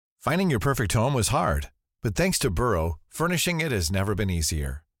Finding your perfect home was hard, but thanks to Burrow, furnishing it has never been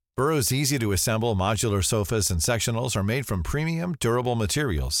easier. Burrow's easy-to-assemble modular sofas and sectionals are made from premium, durable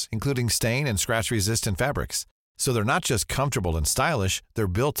materials, including stain and scratch-resistant fabrics. So they're not just comfortable and stylish, they're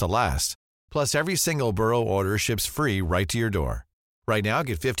built to last. Plus, every single Burrow order ships free right to your door. Right now,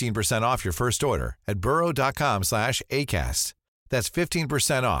 get 15% off your first order at burrow.com/ACAST. That's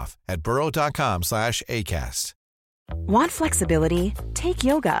 15% off at burrow.com/ACAST. Want flexibility? Take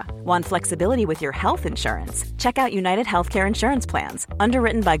yoga. Want flexibility with your health insurance? Check out United Healthcare Insurance Plans.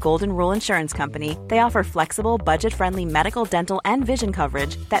 Underwritten by Golden Rule Insurance Company, they offer flexible, budget-friendly medical, dental, and vision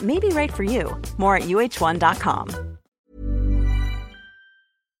coverage that may be right for you. More at UH1.com.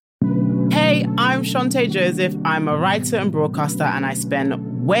 Hey, I'm Chanté Joseph. I'm a writer and broadcaster, and I spend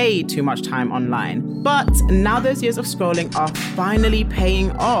way too much time online. But now those years of scrolling are finally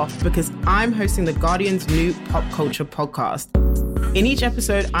paying off because I'm hosting The Guardian's new pop culture podcast. In each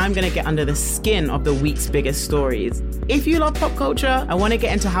episode, I'm going to get under the skin of the week's biggest stories. If you love pop culture and want to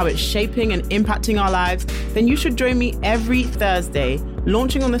get into how it's shaping and impacting our lives, then you should join me every Thursday,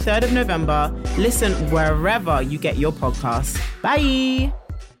 launching on the 3rd of November. Listen wherever you get your podcasts. Bye!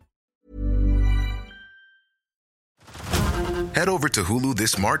 Head over to Hulu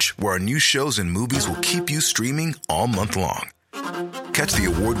this March, where our new shows and movies will keep you streaming all month long. Catch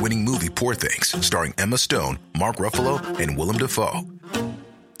the award-winning movie Poor Things, starring Emma Stone, Mark Ruffalo, and Willem Dafoe.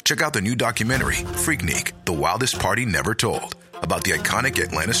 Check out the new documentary, Freaknik, The Wildest Party Never Told, about the iconic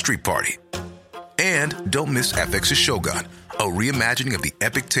Atlanta Street Party. And don't miss FX's Shogun, a reimagining of the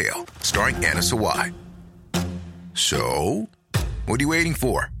epic tale, starring Anna Sawai. So, what are you waiting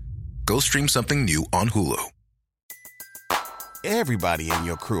for? Go stream something new on Hulu. Everybody in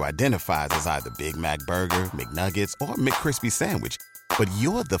your crew identifies as either Big Mac Burger, McNuggets, or McCrispy Sandwich. But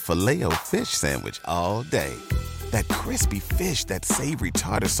you're the Filet-O-Fish Sandwich all day. That crispy fish, that savory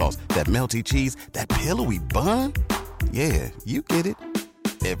tartar sauce, that melty cheese, that pillowy bun. Yeah, you get it.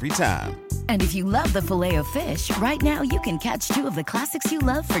 Every time. And if you love the Filet-O-Fish, right now you can catch two of the classics you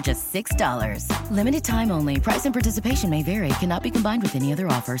love for just $6. Limited time only. Price and participation may vary. Cannot be combined with any other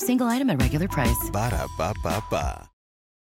offer. Single item at regular price. Ba-da-ba-ba-ba.